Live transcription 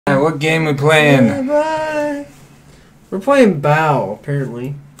Alright, what game we playing? We're playing Bow,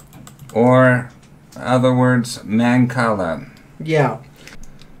 apparently. Or, other words, Mancala. Yeah.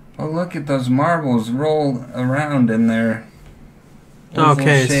 Oh, look at those marbles roll around in there.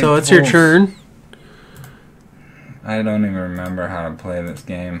 Okay, so it's your turn. I don't even remember how to play this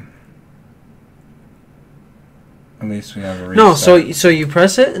game. At least we have a reset. No, so you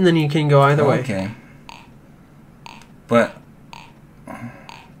press it and then you can go either way. Okay. But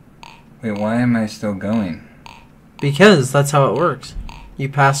wait, why am I still going? Because that's how it works. You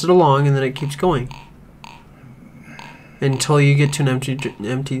pass it along and then it keeps going until you get to an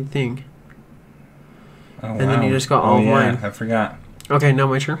empty thing. Oh, and then you just got all of mine. I forgot. Okay, now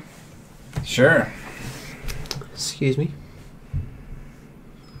my turn. Sure. Excuse me.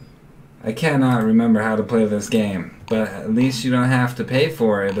 I cannot remember how to play this game, but at least you don't have to pay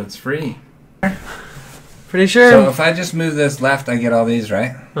for it. It's free. Pretty sure. So if I just move this left, I get all these,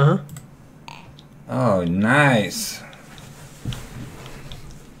 right? Uh-huh. Oh, nice.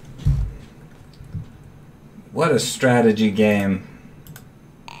 What a strategy game.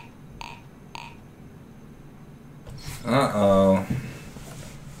 Uh-oh.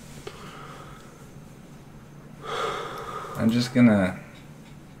 I'm just gonna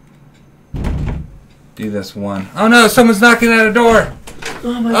do this one. Oh no, someone's knocking at a door.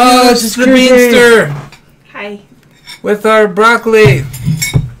 Oh my god, it's the beanster. Hi. With our broccoli.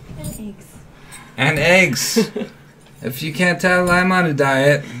 And eggs. And eggs. If you can't tell, I'm on a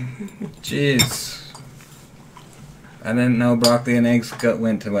diet. Jeez. I didn't know broccoli and eggs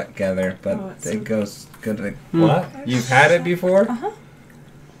went together, but they go good. What? You've had it before? Uh-huh.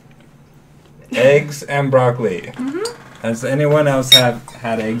 Eggs and broccoli. Mm-hmm. Has anyone else had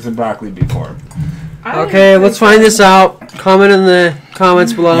eggs and broccoli before? Okay, let's find this out. Comment in the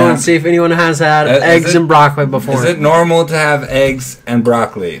comments below and see if anyone has had eggs and broccoli before. Is it normal to have eggs and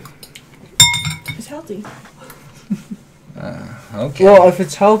broccoli? It's healthy. Okay. Well, if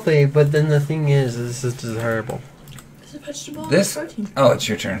it's healthy, but then the thing is, this is terrible. It's a vegetable This, protein. oh, it's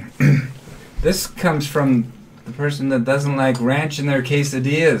your turn. This comes from the person that doesn't like ranch in their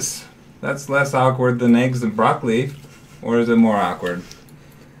quesadillas. That's less awkward than eggs and broccoli. Or is it more awkward?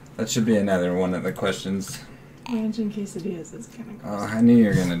 That should be another one of the questions. Ranch and quesadillas is kind of gross. Oh, I knew you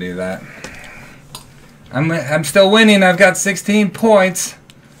were going to do that. I'm still winning. I've got 16 points.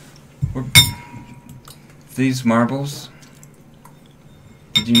 These marbles.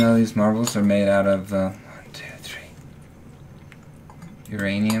 Did you know these marbles are made out of 1, 2, 3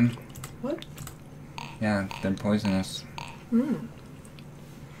 uranium? What? Yeah, they're poisonous. Mm.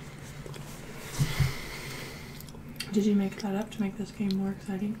 Did you make that up to make this game more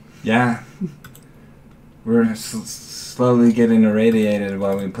exciting? Yeah. We're slowly getting irradiated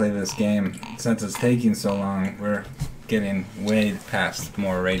while we play this game. Since it's taking so long, we're getting way past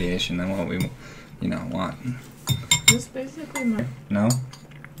more radiation than what we, want. This is basically my... No?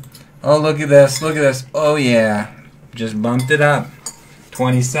 Oh, look at this. Look at this. Oh, yeah. Just bumped it up.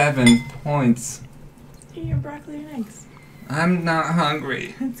 27 points. Eat your broccoli and eggs. I'm not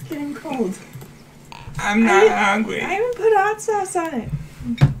hungry. It's getting cold. I'm not hungry. I even put hot sauce on it.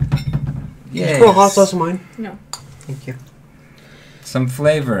 Yes. Put hot sauce on mine. No. Thank you. Some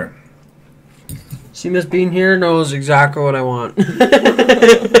flavor. See, Miss Bean here knows exactly what I want.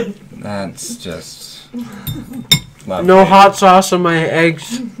 That's just lovely. No hot sauce on my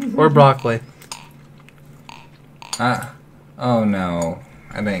eggs or broccoli. Oh no.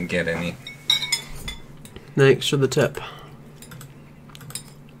 I didn't get any. Thanks for the tip.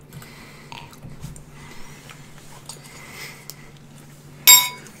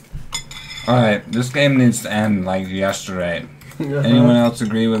 Alright, this game needs to end like yesterday. Anyone else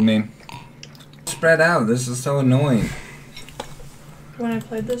agree with me? Spread out, this is so annoying. When I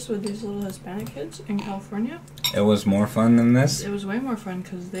played this with these little Hispanic kids in California, It was more fun than this? it was way more fun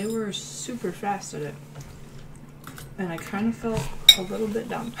because they were super fast at it. And I kind of felt a little bit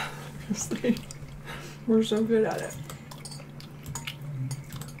dumb because they were so good at it.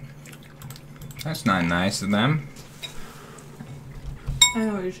 That's not nice of them. I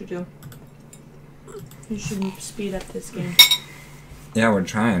know what you should do. You should speed up this game. Yeah, we're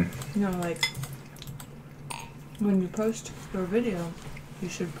trying. You know, like, when you post your video, you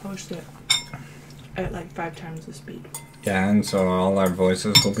should post it at like 5 times the speed. Yeah, and so all our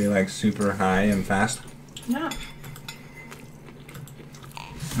voices will be like super high and fast. Yeah.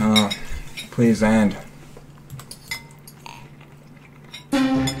 Oh, please end.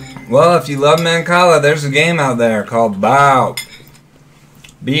 Well, if you love Mancala, there's a game out there called Bao.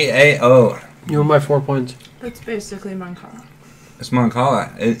 B-A-O. You want my 4 points. That's basically Mancala. It's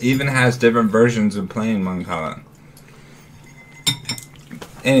Mancala. It even has different versions of playing Mancala.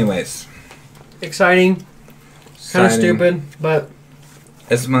 Anyways. Exciting. Kind of stupid, but...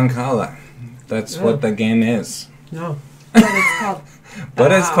 It's Mancala. That's what the game is. No. But it's called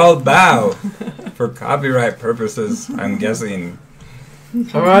But it's called Bow. For copyright purposes, I'm guessing.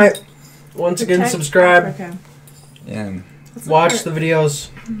 Alright. Once again, subscribe. Africa. Yeah. Watch the videos.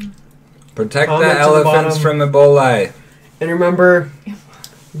 Protect Comment the to the elephants bottom. from Ebola. And remember,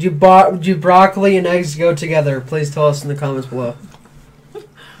 do broccoli and eggs go together? Please tell us in the comments below.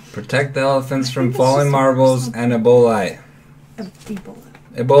 Protect the elephants from it's falling just marbles and Ebola. Ebola.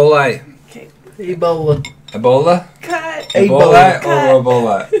 Ebola. Okay. Ebola. Ebola? Cut. Ebola Ebola. or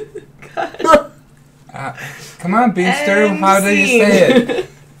Ebola? Cut. Come on, Beanster. How do you say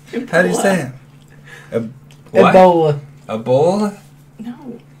it? How do you say it? What? Ebola. A bowl?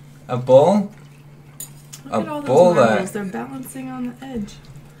 No. A bowl? Look at all those Ebola. marbles. They're balancing on the edge.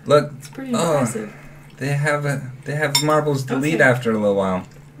 Look. It's pretty impressive. They have marbles to lead Okay. after a little while.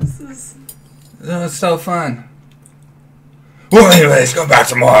 This is... Oh, it's so fun. Well, anyways, go back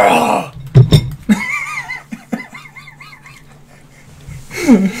tomorrow.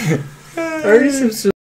 Already